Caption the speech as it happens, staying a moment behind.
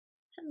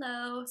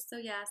Hello. So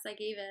yes, I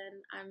gave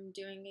in. I'm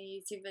doing a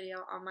YouTube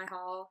video on my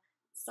haul.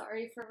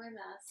 Sorry for my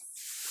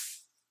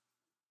mess.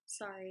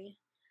 Sorry.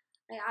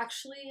 I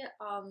actually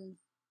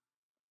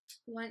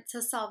went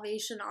to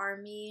Salvation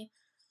Army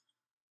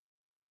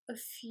a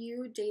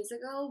few days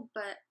ago,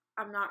 but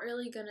I'm not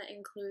really gonna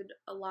include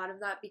a lot of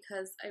that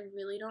because I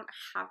really don't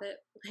have it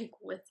like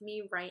with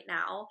me right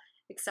now,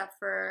 except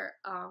for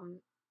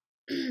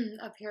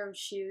a pair of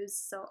shoes.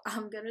 So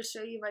I'm gonna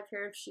show you my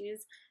pair of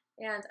shoes,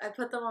 and I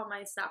put them on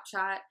my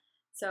Snapchat,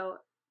 so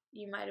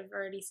you might have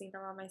already seen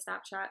them on my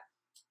Snapchat.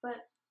 But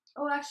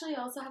oh, actually,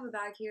 I also have a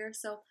bag here.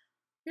 So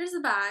here's the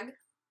bag.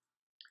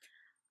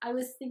 I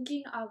was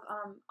thinking of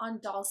on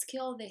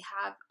Dollskill they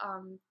have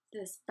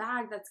this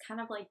bag that's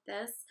kind of like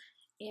this,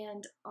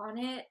 and on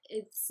it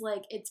it's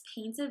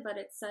painted, but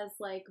it says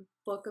like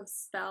Book of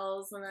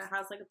Spells, and it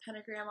has like a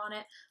pentagram on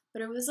it.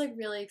 But it was like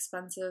really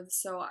expensive,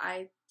 so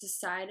I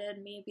decided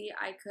maybe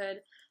I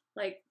could,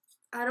 like,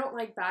 I don't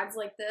like bags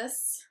like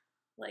this,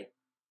 like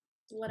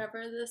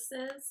whatever this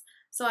is.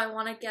 So I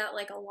want to get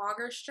like a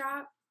longer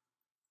strap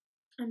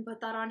and put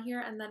that on here,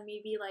 and then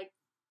maybe like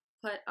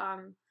put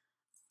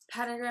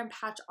pentagram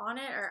patch on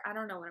it, or I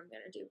don't know what I'm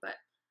gonna do, but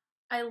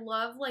I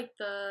love like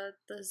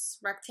this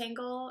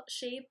rectangle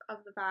shape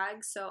of the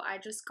bag, so I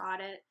just got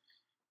it,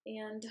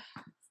 and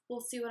we'll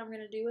see what I'm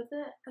gonna do with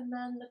it. And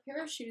then the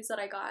pair of shoes that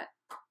I got,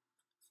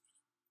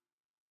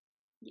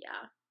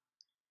 yeah,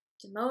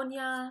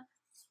 Demonia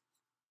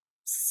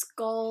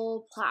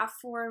skull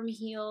platform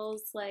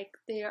heels, like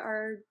they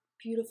are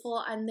beautiful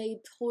and they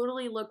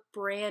totally look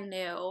brand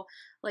new.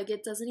 Like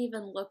it doesn't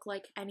even look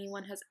like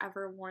anyone has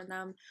ever worn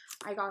them.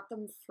 I got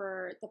them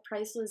for, the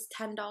price was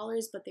 $10,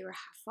 but they were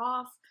half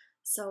off,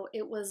 so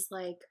it was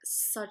like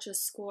such a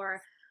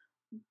score.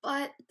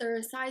 But they're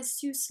a size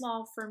too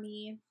small for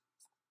me,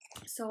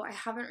 so I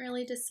haven't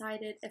really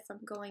decided if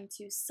I'm going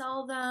to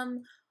sell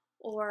them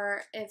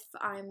or if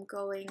I'm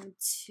going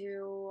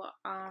to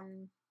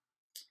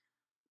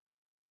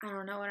I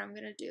don't know what I'm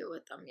gonna do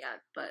with them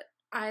yet, but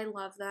I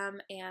love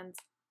them, and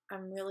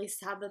I'm really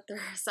sad that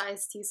they're a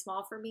size too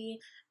small for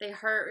me. They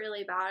hurt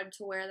really bad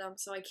to wear them,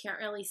 so I can't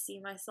really see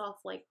myself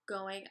like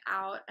going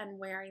out and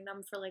wearing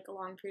them for like a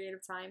long period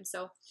of time,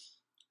 so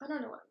I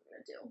don't know what I'm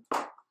gonna do.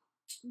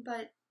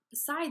 But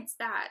besides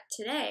that,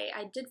 today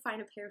I did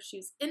find a pair of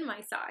shoes in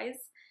my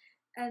size,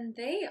 and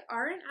they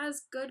aren't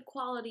as good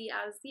quality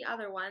as the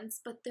other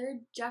ones, but they're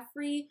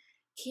Jeffrey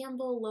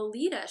Campbell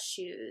Lolita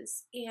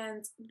shoes,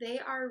 and they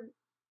are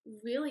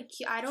really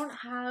cute. I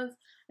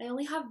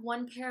only have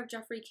one pair of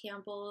Jeffrey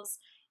Campbell's,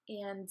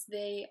 and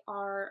they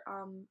are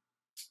so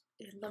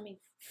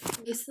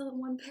the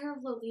one pair of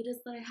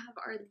Lolitas that I have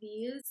are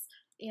these,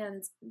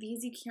 and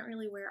these you can't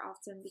really wear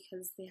often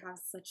because they have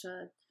such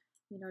a,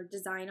 you know,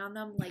 design on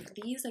them. Like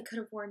these I could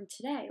have worn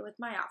today with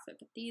my outfit,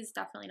 but these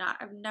definitely not.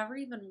 I've never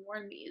even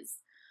worn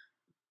these.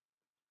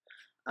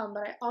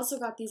 But I also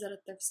got these at a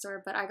thrift store,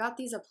 but I got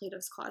these at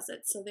Plato's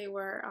Closet, so they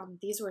were,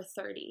 these were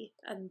 $30,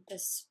 and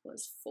this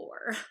was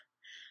 $4.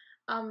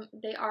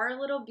 They are a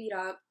little beat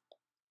up.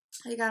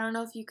 Like, I don't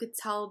know if you could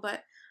tell,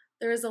 but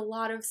there's a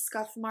lot of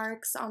scuff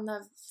marks on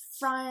the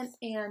front,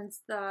 and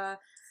I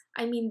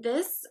mean,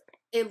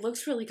 it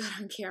looks really good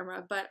on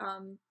camera, but,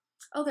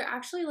 oh, they're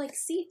actually, like,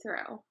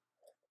 see-through.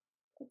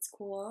 That's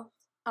cool.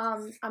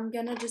 I'm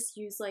gonna just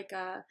use, like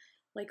a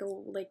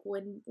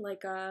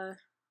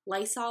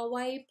Lysol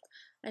wipe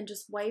and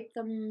just wipe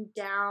them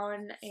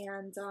down,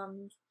 and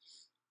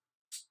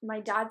my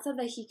dad said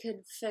that he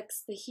could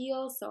fix the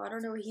heel, so I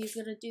don't know what he's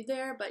gonna do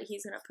there, but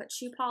he's gonna put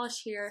shoe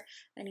polish here,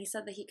 and he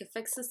said that he could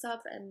fix this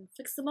up and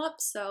fix them up,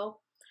 so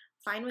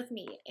fine with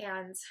me.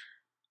 And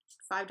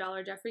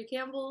 $5 Jeffrey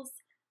Campbell's,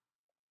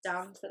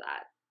 down for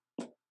that.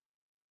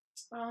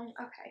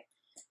 Okay,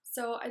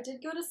 so I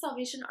did go to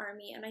Salvation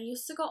Army, and I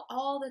used to go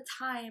all the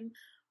time,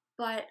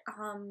 but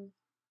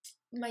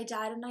my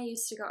dad and I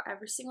used to go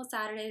every single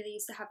Saturday. They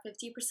used to have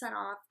 50%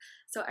 off,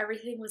 so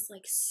everything was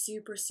like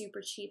super,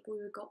 super cheap.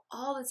 We would go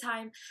all the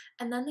time,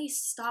 and then they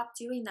stopped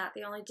doing that.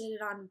 They only did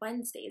it on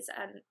Wednesdays,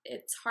 and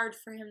it's hard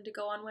for him to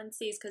go on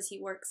Wednesdays because he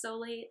works so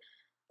late.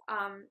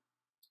 And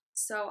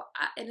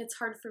it's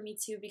hard for me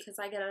too because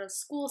I get out of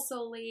school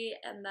so late,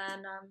 and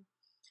then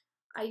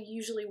I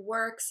usually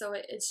work, so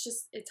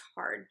it's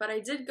hard. But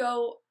I did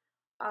go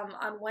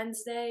on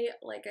Wednesday.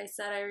 Like I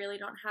said, I really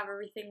don't have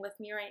everything with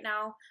me right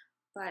now,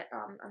 but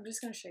I'm just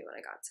going to show you what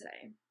I got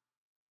today.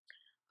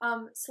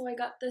 So I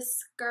got this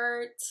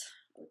skirt.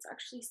 It's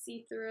actually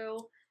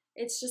see-through.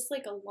 It's just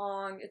like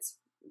it's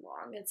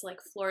long. It's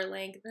like floor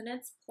length, and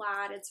it's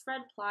plaid. It's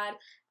red plaid,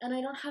 and I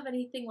don't have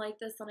anything like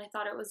this, and I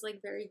thought it was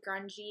like very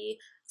grungy,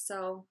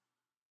 so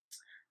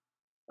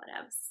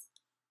whatevs.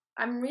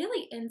 I'm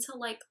really into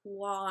like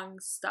long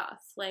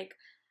stuff, like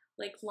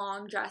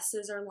long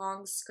dresses or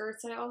long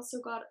skirts. I also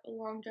got a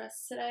long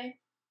dress today.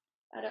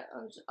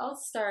 I'll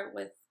start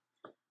with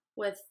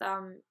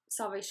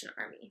Salvation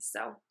Army.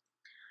 So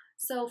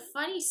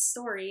funny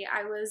story,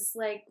 I was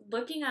like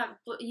looking at,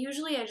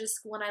 usually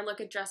when I look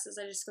at dresses,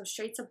 I just go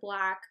straight to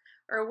black,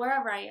 or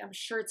wherever I am,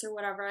 shirts or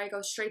whatever, I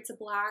go straight to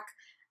black.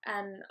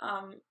 and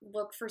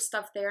look for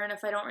stuff there. And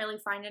if I don't really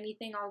find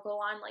anything, I'll go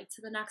on like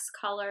to the next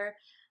color.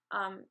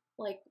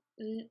 Like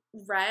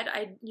red,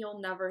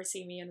 you'll never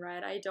see me in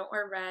red. I don't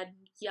wear red,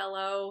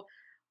 yellow,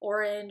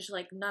 orange,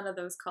 like none of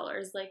those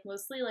colors. Like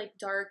mostly like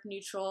dark,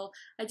 neutral.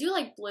 I do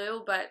like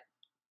blue, but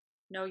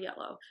no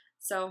yellow.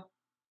 So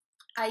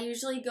I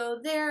usually go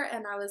there,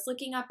 and I was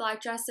looking at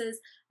black dresses,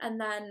 and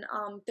then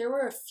there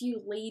were a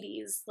few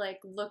ladies like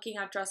looking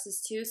at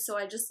dresses too, so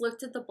I just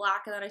looked at the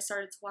black and then I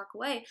started to walk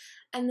away,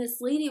 and this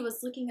lady was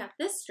looking at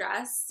this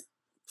dress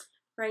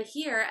right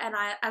here, and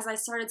as I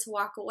started to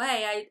walk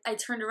away, I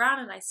turned around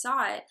and I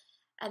saw it,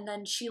 and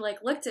then she like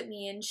looked at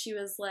me and she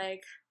was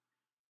like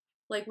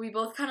we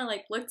both kind of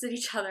like looked at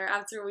each other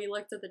after we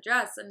looked at the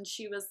dress, and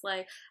she was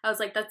like, I was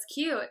like, that's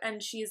cute,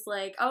 and she's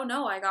like, oh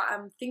no,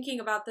 I'm thinking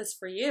about this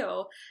for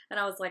you, and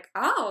I was like,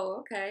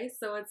 oh, okay.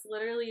 So it's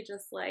literally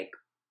just like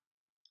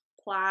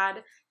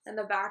plaid, and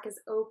the back is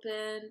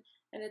open,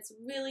 and it's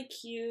really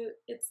cute.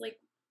 It's like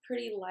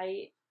pretty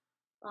light.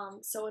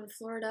 So in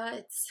Florida,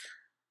 it's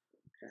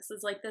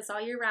dresses like this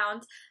all year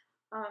round.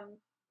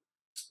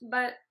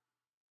 But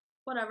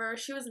whatever,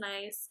 she was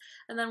nice.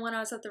 And then when I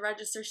was at the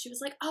register, she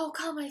was like, oh,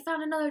 come, I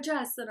found another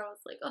dress. And I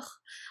was like, ugh,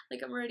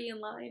 like I'm already in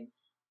line.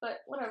 But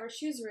whatever,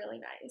 she was really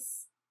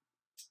nice.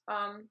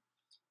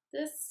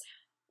 This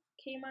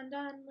came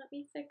undone. Let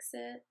me fix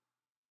it.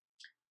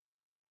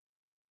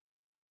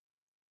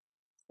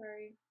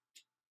 Sorry.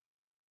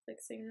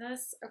 Fixing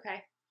this.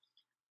 Okay.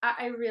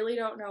 I really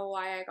don't know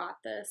why I got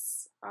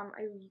this. I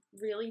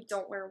really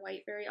don't wear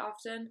white very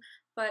often,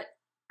 but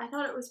I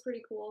thought it was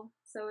pretty cool.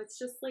 So it's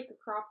just like a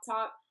crop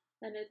top,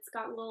 and it's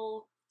got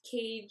little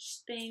cage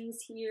things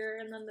here,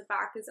 and then the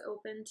back is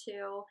open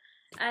too.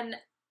 And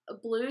a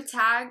blue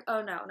tag,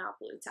 oh no, not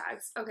blue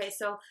tags. Okay,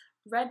 so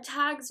red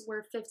tags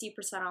were 50%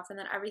 off, and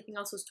then everything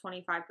else was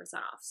 25%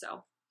 off,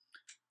 so.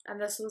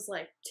 And this was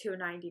like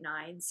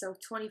 $2.99, so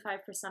 25%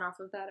 off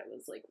of that, it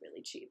was like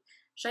really cheap.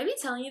 Should I be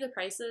telling you the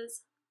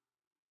prices?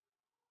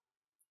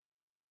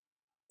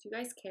 Do you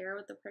guys care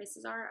what the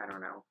prices are? I don't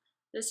know.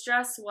 This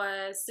dress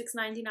was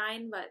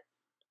 $6.99, but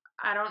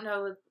I don't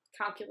know the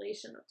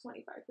calculation of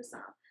 25%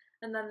 off.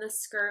 And then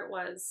this skirt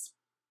was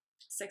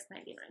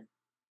 $6.99.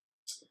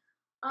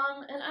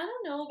 And I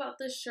don't know about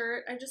this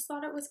shirt. I just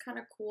thought it was kind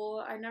of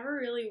cool. I never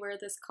really wear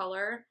this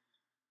color,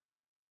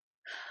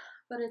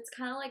 but it's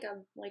kind of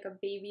like a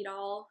baby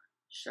doll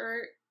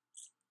shirt.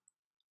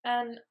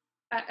 And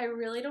I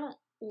really don't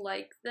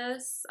like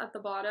this at the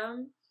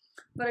bottom,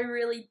 but I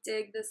really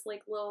dig this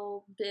like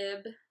little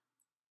bib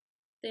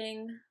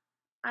thing.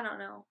 I don't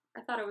know.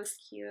 I thought it was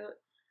cute.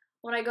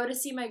 When I go to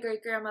see my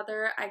great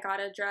grandmother, I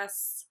gotta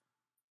dress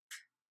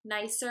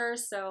nicer,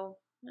 so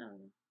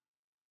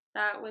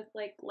that with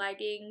like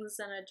leggings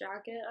and a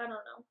jacket, I don't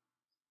know.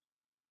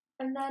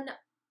 And then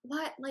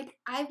what? Like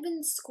I've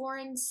been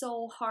scoring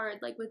so hard,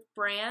 like with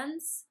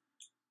brands.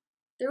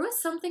 There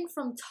was something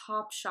from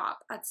Topshop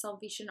at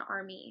Salvation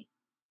Army.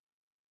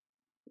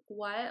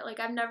 What? Like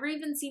I've never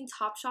even seen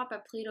Topshop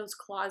at Plato's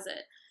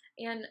Closet.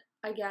 And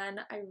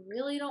again, I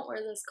really don't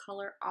wear this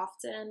color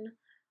often,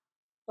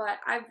 but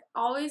I've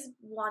always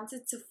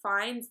wanted to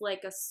find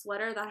like a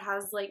sweater that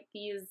has like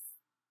these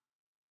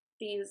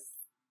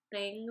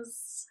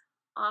things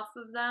off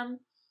of them.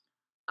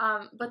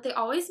 But they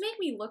always make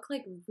me look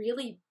like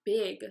really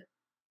big,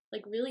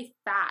 like really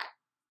fat,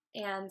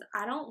 and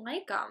I don't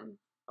like them.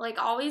 Like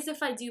always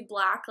if I do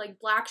black, like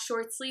black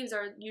short sleeves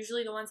are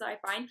usually the ones that I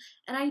find,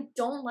 and I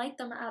don't like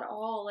them at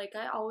all. Like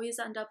I always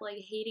end up like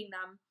hating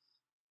them.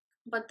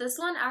 But this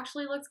one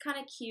actually looks kind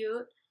of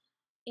cute,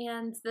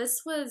 and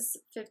this was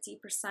 50%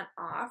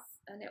 off,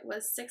 and it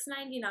was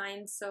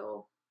 $6.99,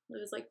 so it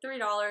was like $3,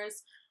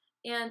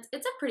 and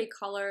it's a pretty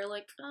color,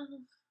 like,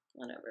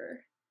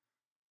 whatever,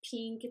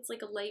 pink, it's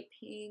like a light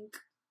pink,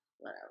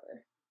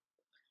 whatever.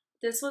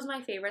 This was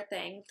my favorite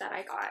thing that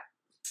I got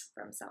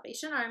from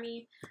Salvation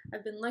Army.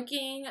 I've been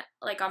looking,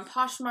 like, on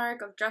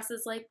Poshmark of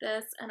dresses like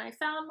this, and I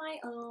found my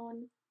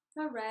own.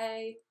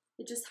 Hooray.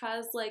 It just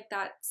has, like,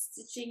 that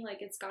stitching, like,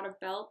 it's got a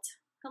belt.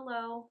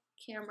 Hello,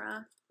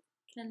 camera.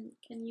 Can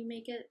you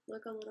make it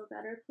look a little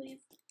better, please?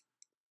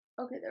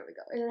 Okay, there we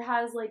go. It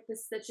has, like, the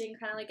stitching,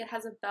 kind of like it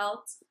has a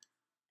belt,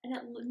 and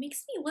it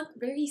makes me look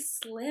very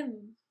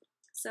slim.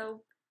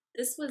 So,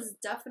 this was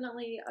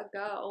definitely a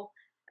go.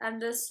 And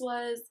this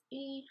was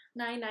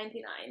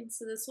 $9.99.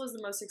 So this was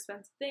the most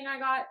expensive thing I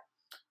got,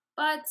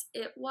 but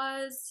it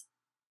was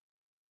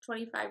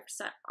 25%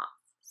 off.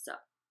 So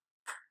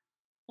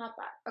not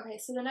bad. Okay,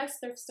 so the next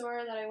thrift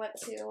store that I went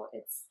to,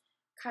 it's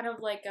kind of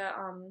like a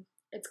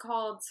it's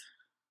called,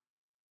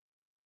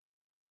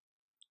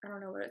 I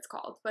don't know what it's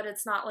called, but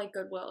it's not like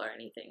Goodwill or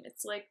anything.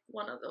 It's like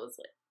one of those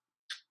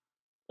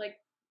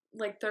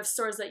like thrift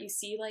stores that you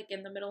see like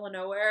in the middle of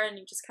nowhere and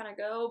you just kind of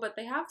go, but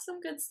they have some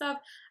good stuff.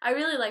 I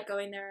really like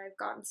going there. I've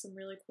gotten some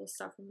really cool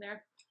stuff from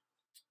there.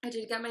 I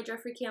did get my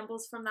Jeffrey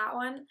Campbell's from that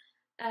one,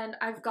 and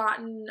I've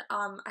gotten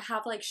I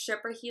have like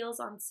stripper heels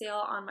on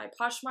sale on my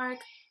Poshmark.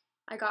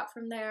 I got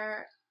from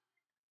there.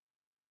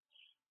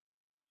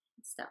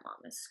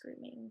 Stepmom is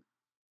screaming.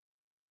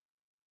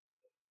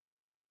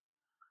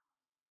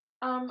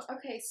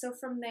 Okay, so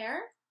from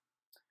there,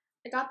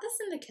 I got this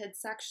in the kids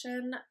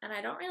section, and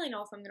I don't really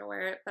know if I'm gonna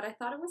wear it, but I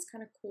thought it was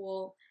kind of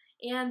cool.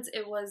 And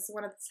it was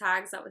one of the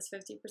tags that was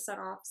 50%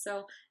 off,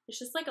 so it's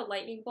just like a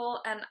lightning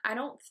bolt, and I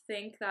don't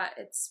think that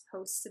it's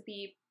supposed to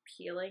be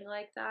peeling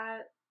like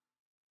that,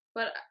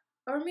 but,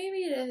 or maybe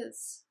it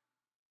is.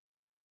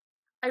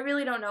 I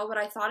really don't know, but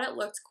I thought it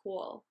looked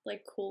cool,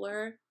 like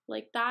cooler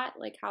like that,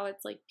 like how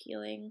it's like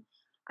peeling.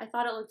 I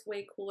thought it looked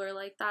way cooler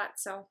like that,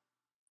 so.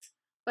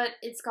 But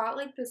it's got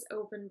like this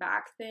open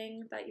back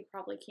thing that you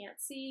probably can't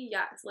see.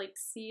 Yeah, it's like,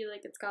 see,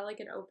 like it's got like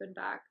an open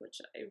back,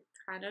 which I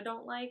kind of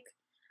don't like,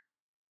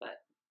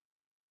 but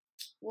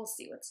we'll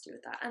see what to do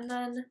with that. And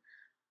then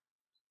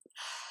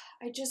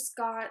I just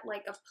got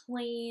like a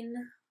plain,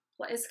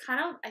 it's kind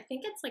of, I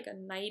think it's like a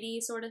nighty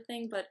sort of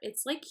thing, but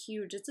it's like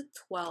huge. It's a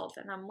 12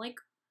 and I'm like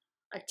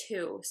a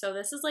 2. So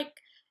this is like,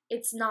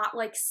 it's not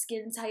like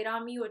skin tight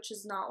on me, which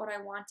is not what I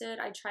wanted.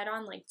 I tried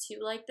on like 2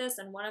 like this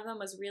and one of them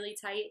was really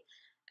tight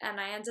and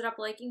I ended up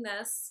liking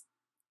this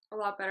a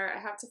lot better. I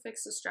have to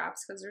fix the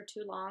straps because they're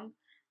too long.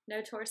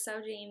 No torso,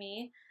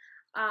 Jamie.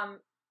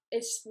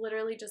 It's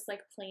literally just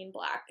like plain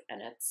black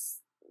and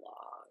it's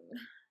long.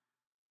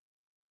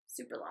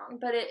 Super long,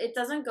 but it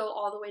doesn't go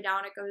all the way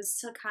down. It goes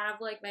to kind of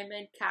like my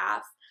mid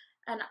calf,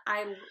 and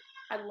I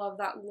love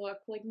that look.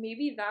 Like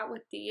maybe that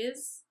with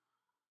these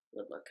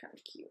would look kind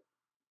of cute.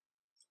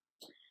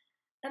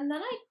 And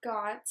then I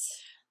got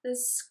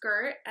this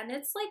skirt, and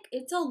it's like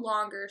it's a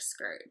longer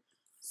skirt,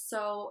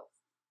 so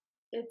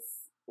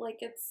it's like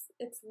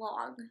it's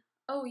long.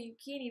 Oh, you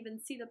can't even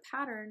see the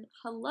pattern.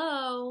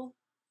 Hello,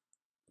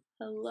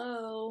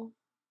 hello.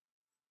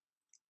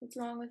 What's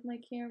wrong with my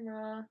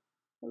camera?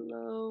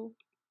 Hello.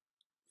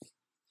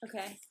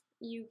 Okay,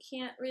 you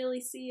can't really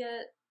see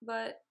it,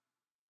 but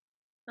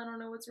I don't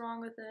know what's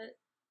wrong with it.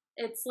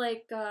 It's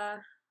like,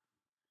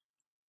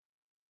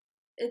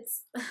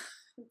 it's,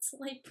 it's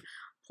like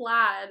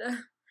plaid.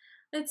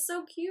 It's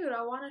so cute.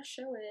 I want to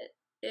show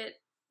it.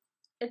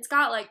 It's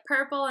got like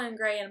purple and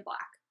gray and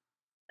black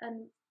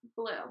and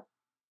blue.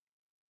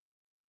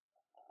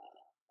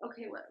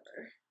 Okay,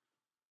 whatever.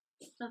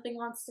 Nothing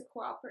wants to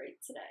cooperate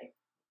today.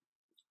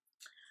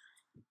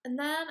 And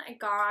then I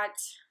got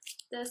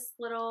this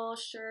little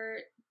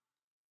shirt.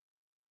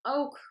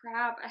 Oh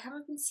crap, I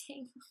haven't been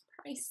saying the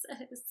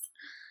prices.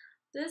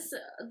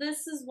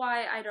 This is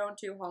why I don't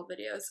do haul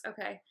videos.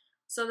 Okay,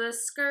 so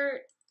this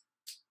skirt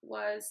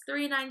was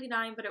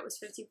 $3.99, but it was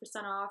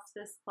 50% off.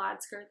 This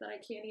plaid skirt that I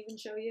can't even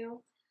show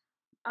you.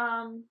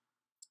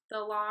 The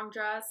long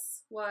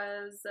dress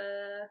was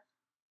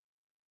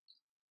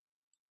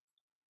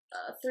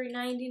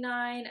 $3.99,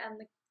 and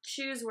the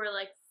shoes were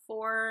like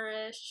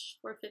 $4-ish,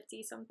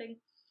 $4.50 something.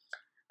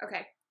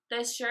 Okay,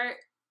 this shirt,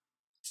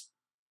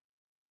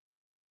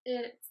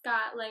 it's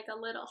got like a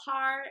little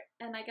heart,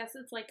 and I guess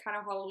it's like kind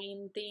of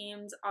Halloween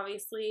themed,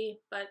 obviously,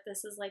 but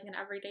this is like an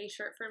everyday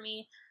shirt for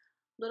me.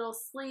 Little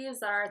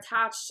sleeves that are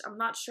attached. I'm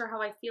not sure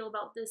how I feel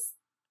about this.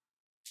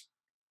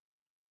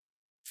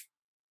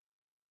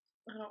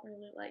 I don't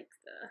really like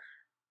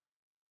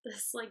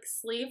this like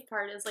sleeve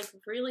part is like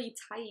really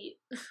tight.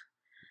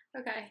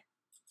 Okay.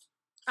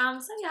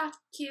 So yeah,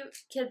 cute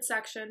kids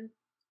section.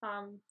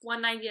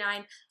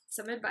 $1.99.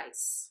 Some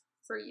advice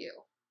for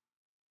you.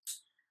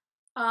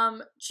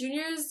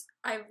 Juniors,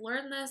 I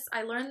learned this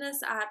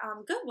at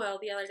Goodwill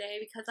the other day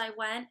because I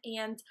went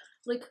and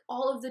like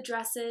all of the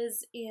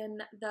dresses in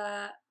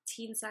the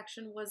teen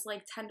section was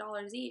like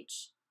 $10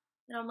 each.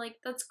 And I'm like,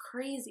 that's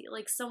crazy.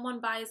 Like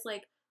someone buys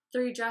like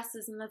 3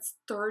 dresses and that's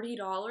 $30.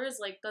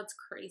 Like that's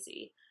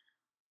crazy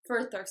for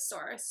a thrift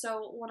store.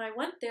 So when I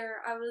went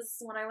there,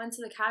 when I went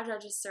to the cash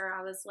register,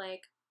 I was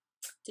like,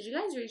 did you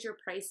guys raise your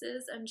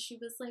prices? And she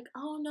was like,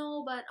 oh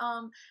no, but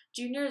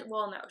juniors,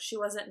 well no, she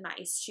wasn't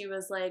nice. She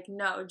was like,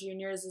 no,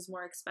 juniors is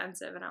more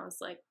expensive. And I was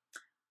like,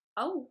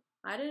 oh,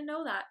 I didn't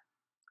know that.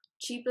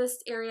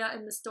 Cheapest area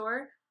in the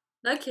store,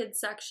 the kids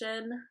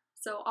section.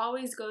 So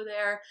always go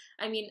there.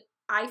 I mean,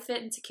 I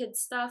fit into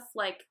kids stuff,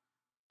 like,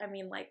 I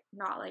mean, like,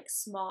 not like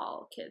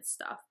small kids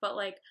stuff, but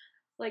like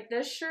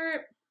this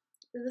shirt,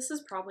 this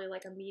is probably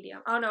like a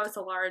medium. Oh no, it's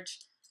a large.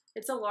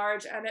 It's a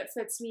large, and it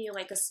fits me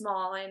like a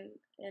small in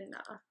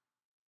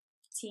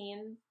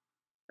teen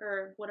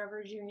or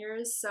whatever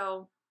juniors.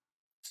 So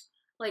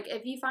like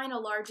if you find a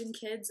large in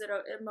kids, it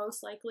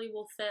most likely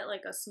will fit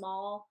like a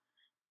small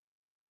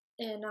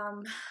in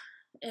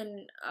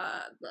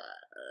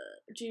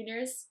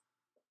juniors.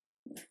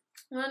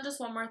 And then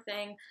just one more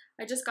thing,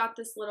 I just got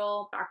this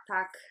little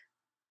backpack.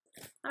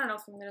 I don't know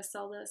if I'm gonna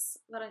sell this,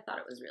 but I thought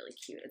it was really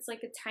cute. It's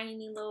like a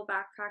tiny little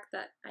backpack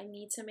that I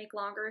need to make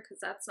longer because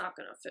that's not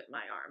gonna fit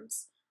my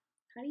arms.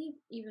 How do you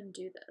even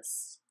do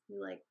this? You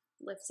like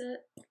lift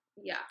it?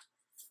 Yeah.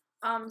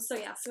 So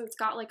yeah, so it's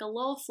got like a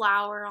little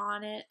flower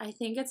on it. I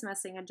think it's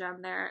missing a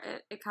gem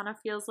there. It kind of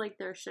feels like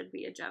there should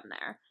be a gem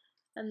there.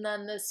 And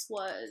then this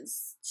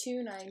was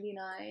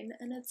 $2.99,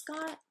 and it's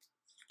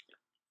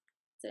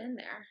in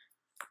there.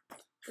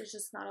 There's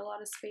just not a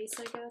lot of space,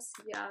 I guess.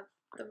 Yeah,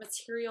 the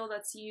material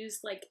that's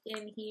used like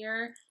in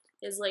here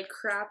is like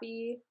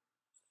crappy.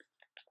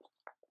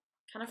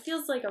 Kind of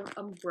feels like an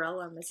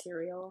umbrella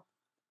material,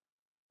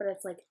 but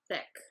it's like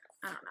thick.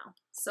 I don't know.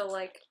 So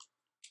like,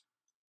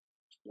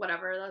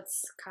 whatever,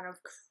 that's kind of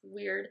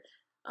weird.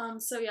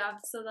 So yeah,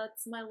 so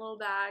that's my little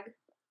bag.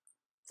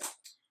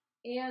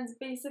 And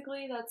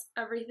basically that's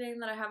everything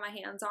that I have my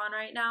hands on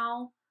right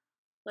now.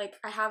 Like,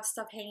 I have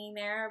stuff hanging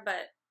there,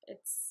 but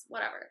it's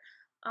whatever.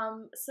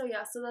 So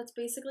yeah, so that's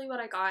basically what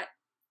I got.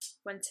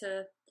 Went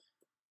to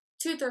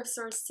 2 thrift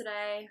stores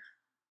today.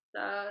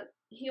 The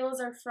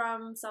heels are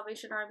from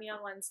Salvation Army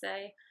on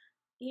Wednesday.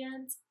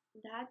 And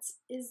that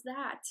is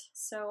that.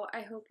 So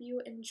I hope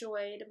you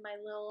enjoyed my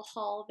little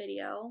haul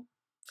video.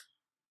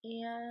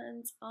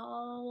 And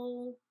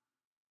I'll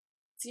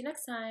see you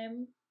next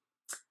time.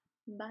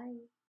 Bye.